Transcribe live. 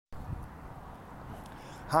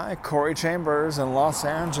Hi, Corey Chambers in Los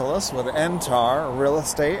Angeles with NTAR Real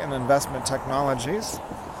Estate and Investment Technologies.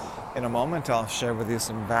 In a moment, I'll share with you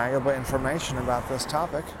some valuable information about this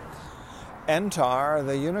topic. NTAR,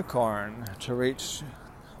 the unicorn, to reach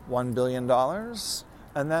 $1 billion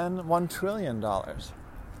and then $1 trillion.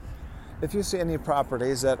 If you see any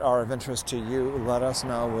properties that are of interest to you, let us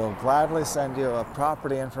know. We'll gladly send you a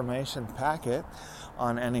property information packet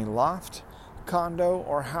on any loft, condo,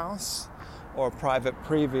 or house, or private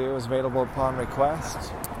preview is available upon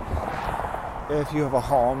request. If you have a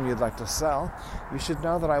home you'd like to sell, you should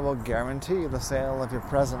know that I will guarantee the sale of your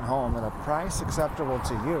present home at a price acceptable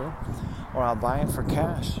to you, or I'll buy it for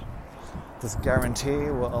cash. This guarantee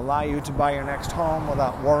will allow you to buy your next home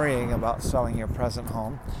without worrying about selling your present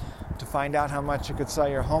home. To find out how much you could sell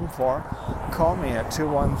your home for, call me at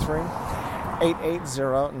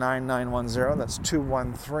 213-880-9910. That's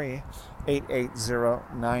 213-880-9910.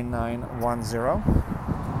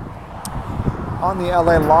 On the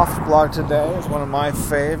LA Loft blog today is one of my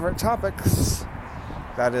favorite topics.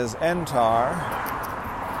 That is NTAR.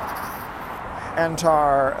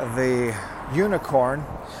 NTAR, the unicorn.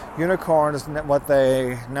 Unicorn is what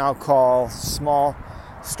they now call small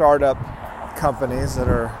startup companies that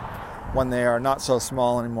are, when they are not so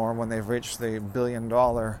small anymore, when they've reached the $1 billion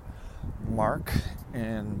mark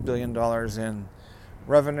and $1 billion in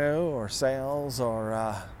revenue or sales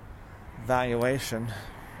or valuation.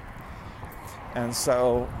 And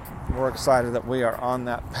so we're excited that we are on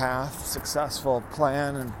that path, successful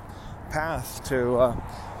plan and path to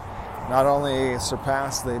not only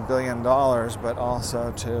surpass the $1 billion, but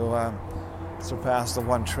also to surpass the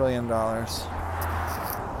 $1 trillion.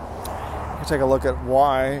 You take a look at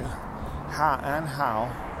why, how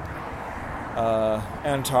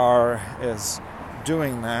NTAR is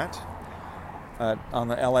doing that on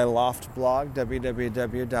the LA Loft blog,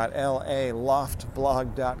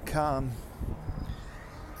 www.laloftblog.com.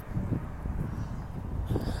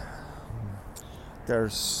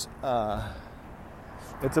 NTAR's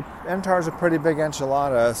a pretty big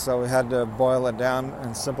enchilada, so we had to boil it down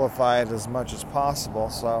and simplify it as much as possible.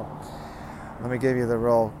 So let me give you the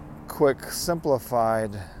real quick,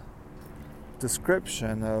 simplified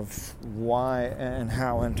description of why and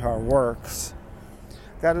how NTAR works.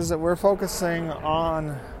 That is that we're focusing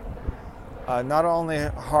on not only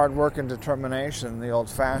hard work and determination, the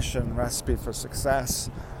old-fashioned recipe for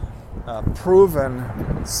success,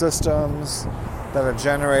 proven systems that have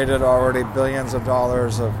generated already billions of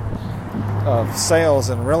dollars of sales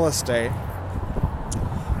in real estate,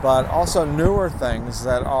 but also newer things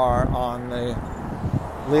that are on the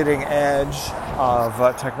leading edge of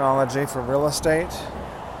technology for real estate.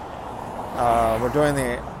 We're doing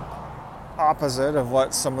the opposite of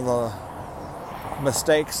what some of the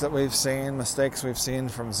mistakes we've seen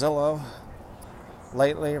from Zillow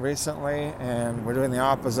recently, and we're doing the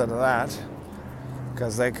opposite of that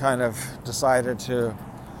because they kind of decided to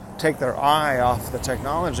take their eye off the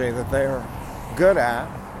technology that they're good at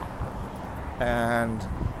and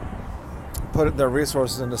put their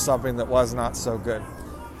resources into something that was not so good.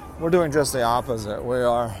 We're doing just the opposite. We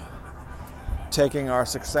are taking our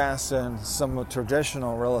success in some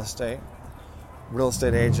traditional real estate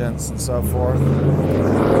agents and so forth,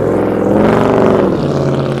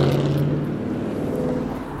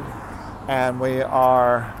 and we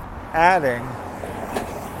are adding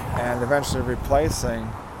and eventually replacing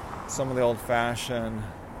some of the old-fashioned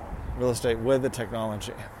real estate with the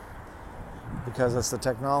technology, because it's the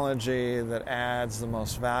technology that adds the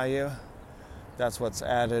most value. That's what's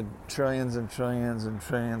added trillions and trillions and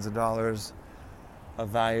trillions of dollars of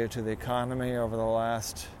value to the economy over the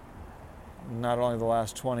last, not only the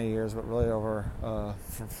last 20 years, but really over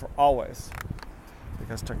for always.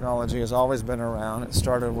 Because technology has always been around. It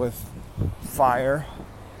started with fire.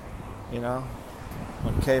 When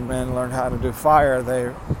cavemen learned how to do fire,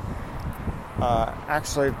 they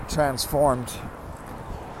actually transformed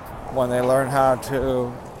when they learned how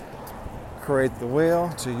to create the wheel,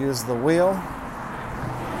 to use the wheel,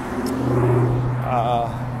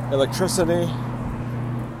 electricity,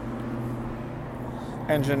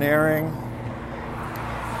 engineering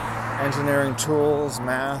tools,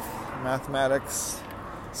 mathematics,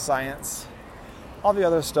 science, all the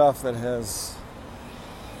other stuff that has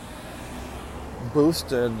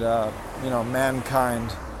boosted,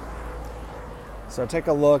 mankind. So take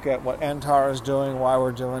a look at what NTAR is doing, why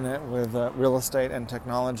we're doing it with real estate and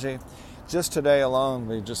technology. Just today alone,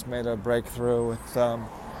 we just made a breakthrough with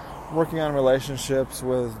working on relationships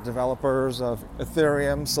with developers of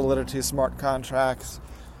Ethereum, Solidity smart contracts.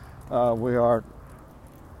 We are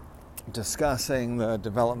discussing the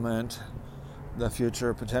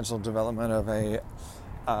future potential development of a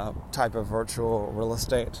type of virtual real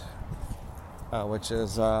estate, which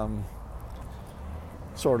is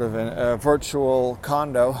sort of a virtual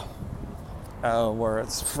condo where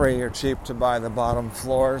it's free or cheap to buy the bottom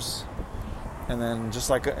floors, and then just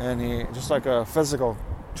like a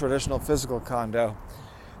traditional physical condo,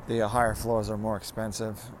 the higher floors are more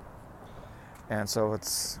expensive, and so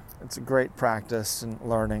it's a great practice and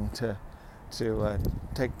learning to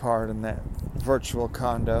take part in that virtual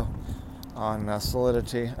condo on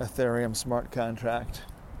Solidity Ethereum smart contract.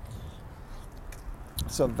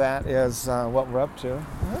 So that is what we're up to.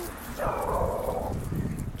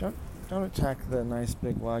 Don't attack the nice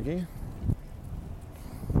big waggy.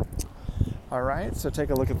 All right, so take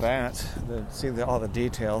a look at that. See all the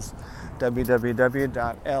details.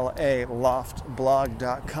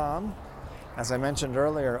 www.laloftblog.com. As I mentioned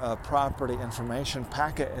earlier, a property information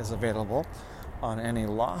packet is available on any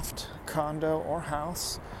loft, condo, or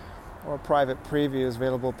house, or private preview is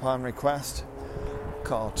available upon request.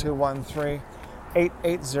 Call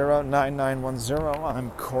 213-880-9910.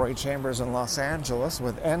 I'm Corey Chambers in Los Angeles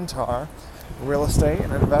with NTAR Real Estate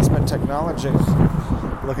and Investment Technologies.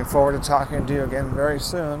 Looking forward to talking to you again very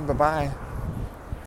soon. Bye-bye.